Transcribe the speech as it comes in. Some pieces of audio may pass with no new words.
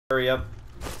Hurry up.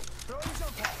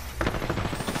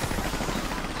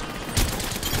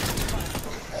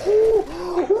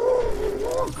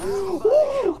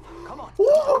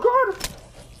 Oh god!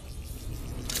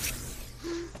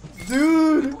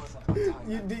 Dude!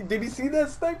 Did you see that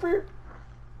sniper?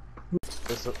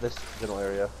 This general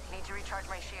area. Need to recharge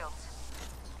my shields.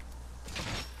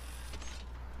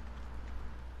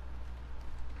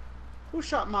 Who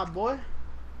shot my boy?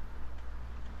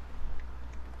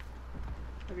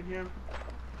 I can hear him.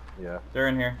 Yeah. They're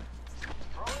in here.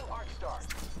 Throwing Arc Star.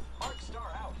 Arc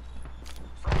Star out.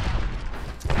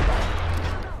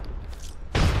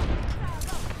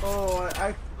 Oh,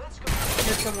 I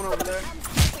hear someone over there.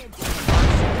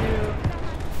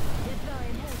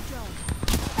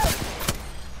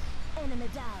 Enemy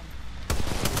down.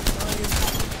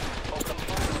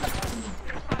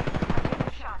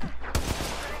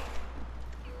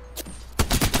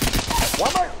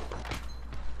 One more!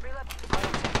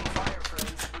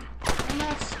 I'm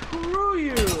not screw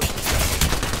you!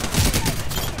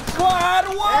 Squad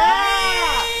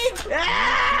wide!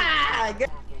 Yeah!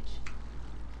 Get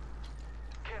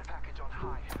Care package on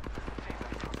high.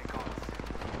 Feedback from the gods.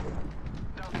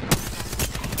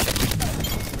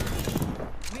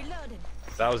 Reloading.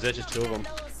 That was it, just two of them.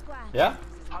 Yeah?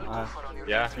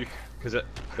 Yeah, because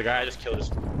the guy I just killed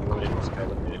just eliminated this guy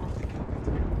eliminated.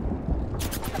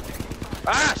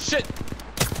 Ah, shit!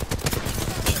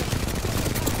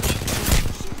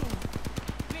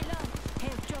 Reload.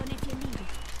 Health drone if you need it.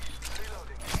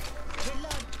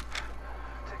 Reload.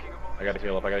 I gotta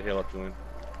heal up, Julian.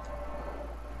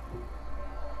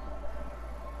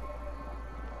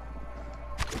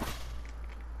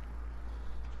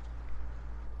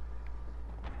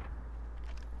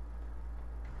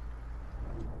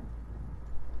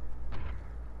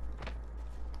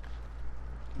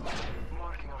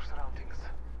 Marking our surroundings.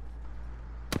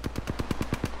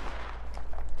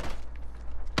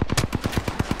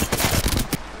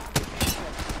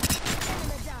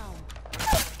 Enemy down.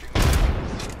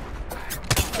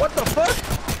 What the fuck?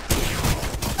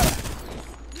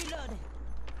 Reloading.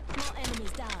 More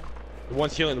enemies down. The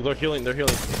one's healing, they're healing. Drop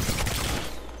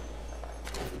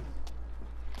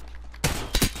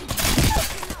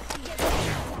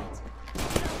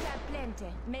that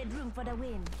plenty. Made room for the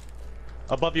win.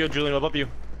 Above you, Julian, above you.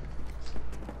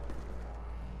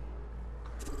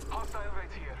 Hostile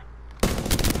right here.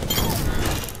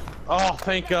 Oh,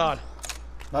 thank God.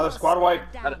 Another squad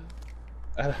wipe. Down.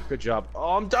 Good job.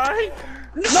 Oh, I'm dying!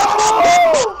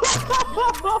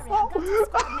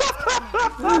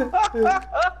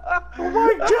 Oh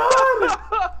my god!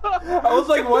 I was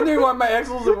like wondering why my X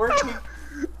wasn't working.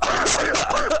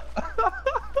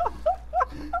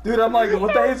 Dude, I'm like,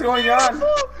 what the heck's going on?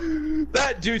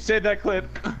 That dude saved that clip.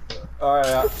 Alright,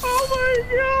 yeah. Oh my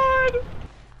God!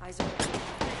 Eyes open.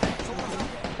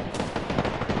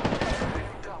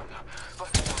 Down.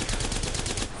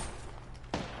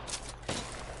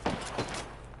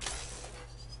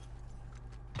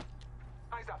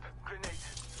 Eyes up. Grenade.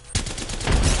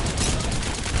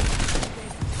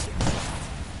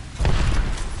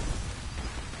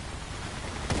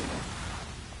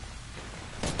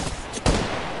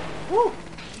 Woo!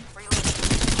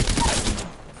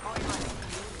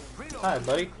 Hi,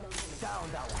 buddy.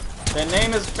 The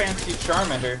name is Fancy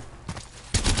Charmander.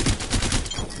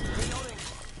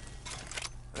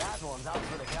 That one's out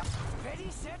for the count. Ready,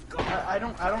 set, go. I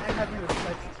don't have any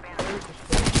respect.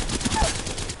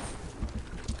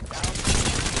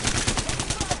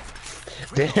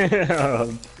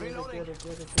 Damn.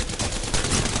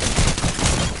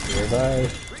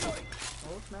 Revive.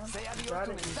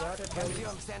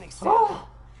 Oh!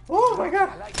 Oh my god!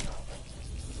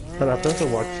 But I thought the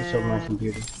watch is on my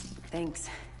computer. Thanks.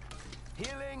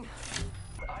 Healing.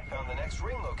 I found the next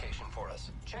ring location for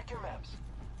us. Check your maps.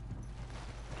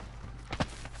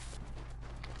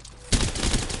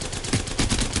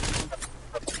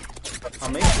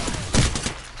 On me?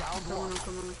 Come on.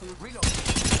 Reload.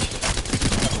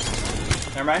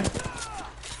 Never mind.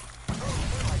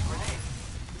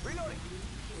 Reloading.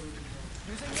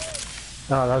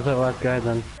 Oh, that's the last guy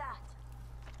then.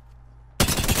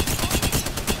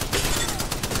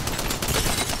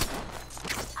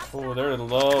 Oh, they're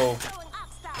low. Throwing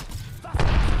up stuff.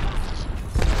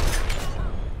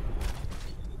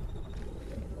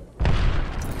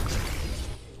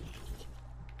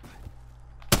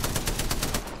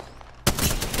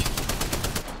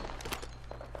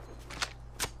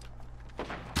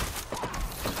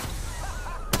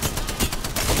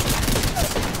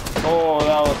 Oh,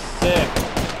 that was sick.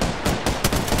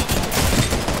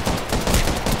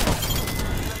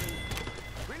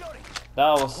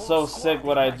 That was so sick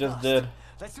what I just did.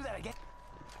 Let's do that again.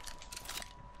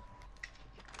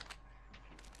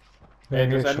 Hey,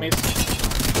 there's enemies.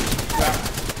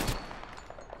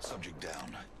 Subject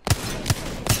down.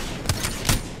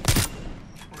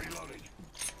 Reloading.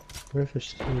 Where's the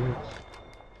shield?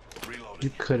 Reloading. You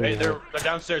could Hey, have. they're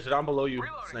downstairs. They're down below you,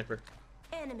 sniper.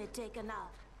 Enemy taken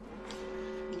out.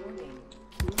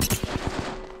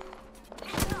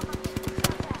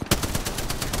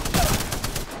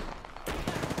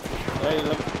 Hey,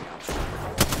 look.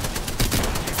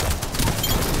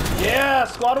 Yeah,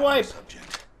 squad wipe.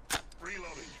 Subject.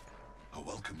 Reloading. A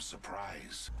welcome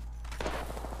surprise.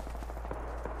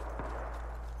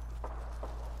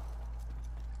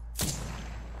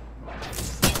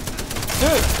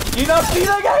 Dude, you not see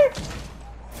that guy?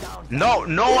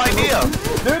 No idea.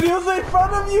 Dude, he was in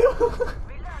front of you.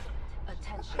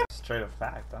 Attention. Straight up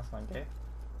fact, that's not gay.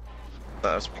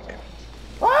 That was speaking.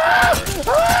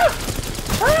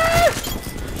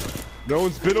 No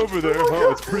one's been over there, huh?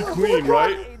 It's pretty clean,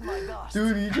 right?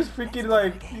 Dude, he just freaking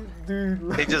like,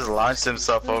 dude. He just launched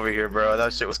himself over here, bro.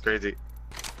 That shit was crazy.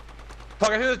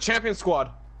 Fuck, I think the champion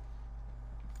squad.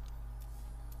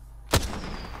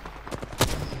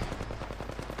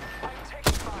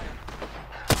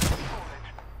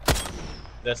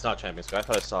 That's not champion squad. I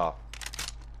thought I saw.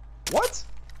 What?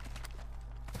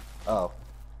 Oh.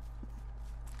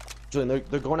 Julian,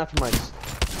 they're going after my.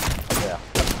 Yeah.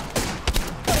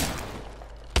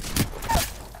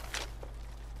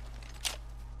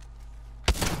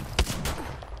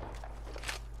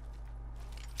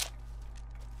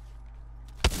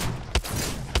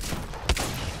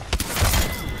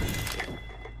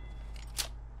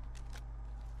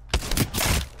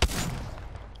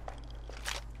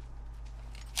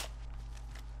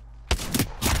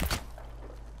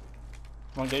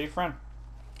 Come on, get your friend.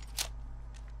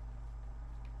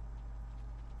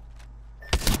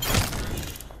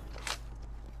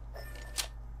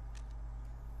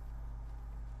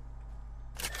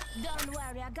 Don't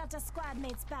worry, I got a squad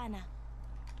mate's banner.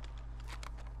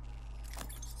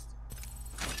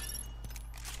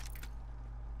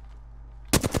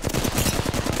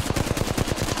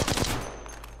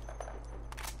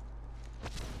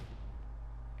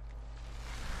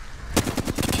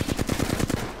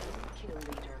 Kill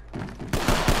leader.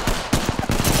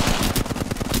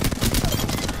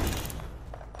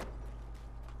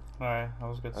 Alright, that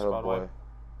was a good Oh squad boy. wipe.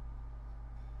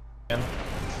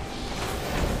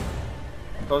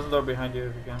 Close the door behind you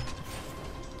if you can.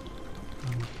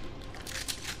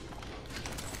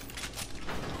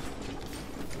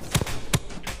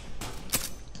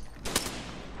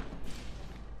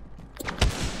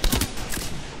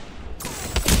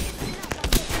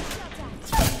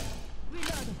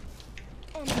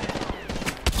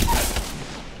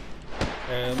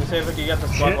 Hey, let me see if we can get the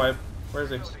squad Shit. wipe. Where is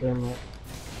he?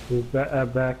 He's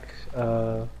back,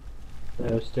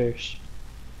 stairs.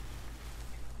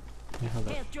 Yeah, hold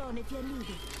on. Air drone if you need it.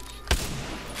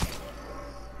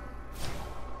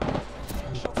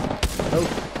 Oh!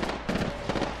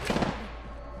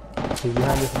 He's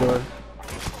behind this door.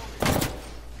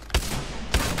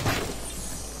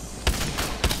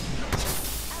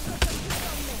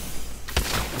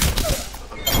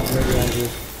 Right behind you.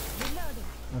 Reloading.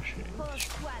 Oh shit. Full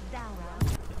squad down.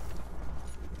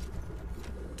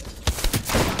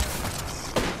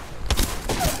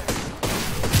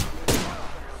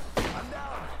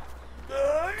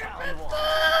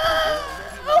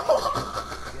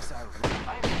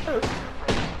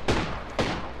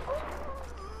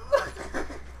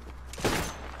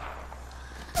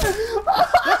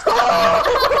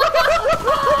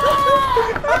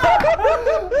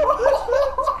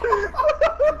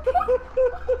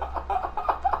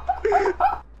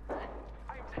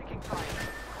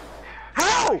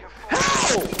 How?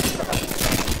 How?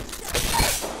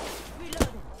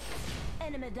 Reloading.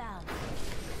 Enemy down.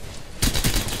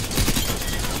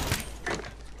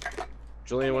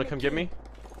 Julian, wanna come get me?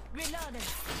 Reloading.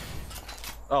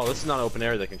 Oh, this is not an open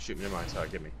area they can shoot me. Never mind, sorry,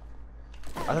 get me.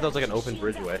 I thought that was like an open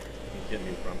bridgeway you can get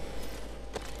me from.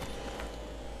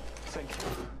 Thank you.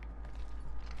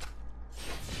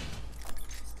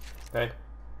 Hey.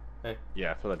 Hey.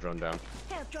 Yeah, throw that drone down.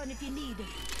 Air drone if you need it.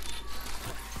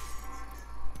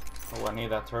 Oh, I need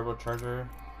that turbocharger.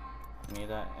 I need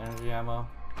that energy ammo.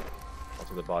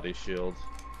 Also the body shield.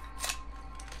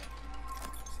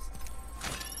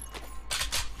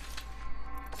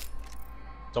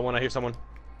 Someone, I hear someone.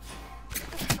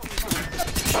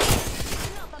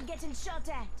 Up, I'm getting shot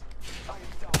at.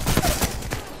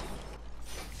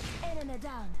 Enemy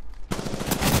down.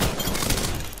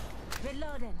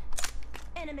 Reloading.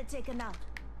 Enemy taken out.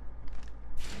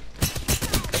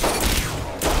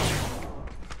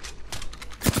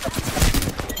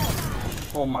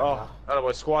 Oh my Oh, god. that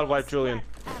was squad wipe Julian.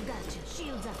 I've got you.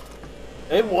 Shields up.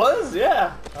 It was?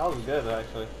 Yeah. That was good,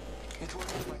 actually. It will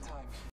take my time.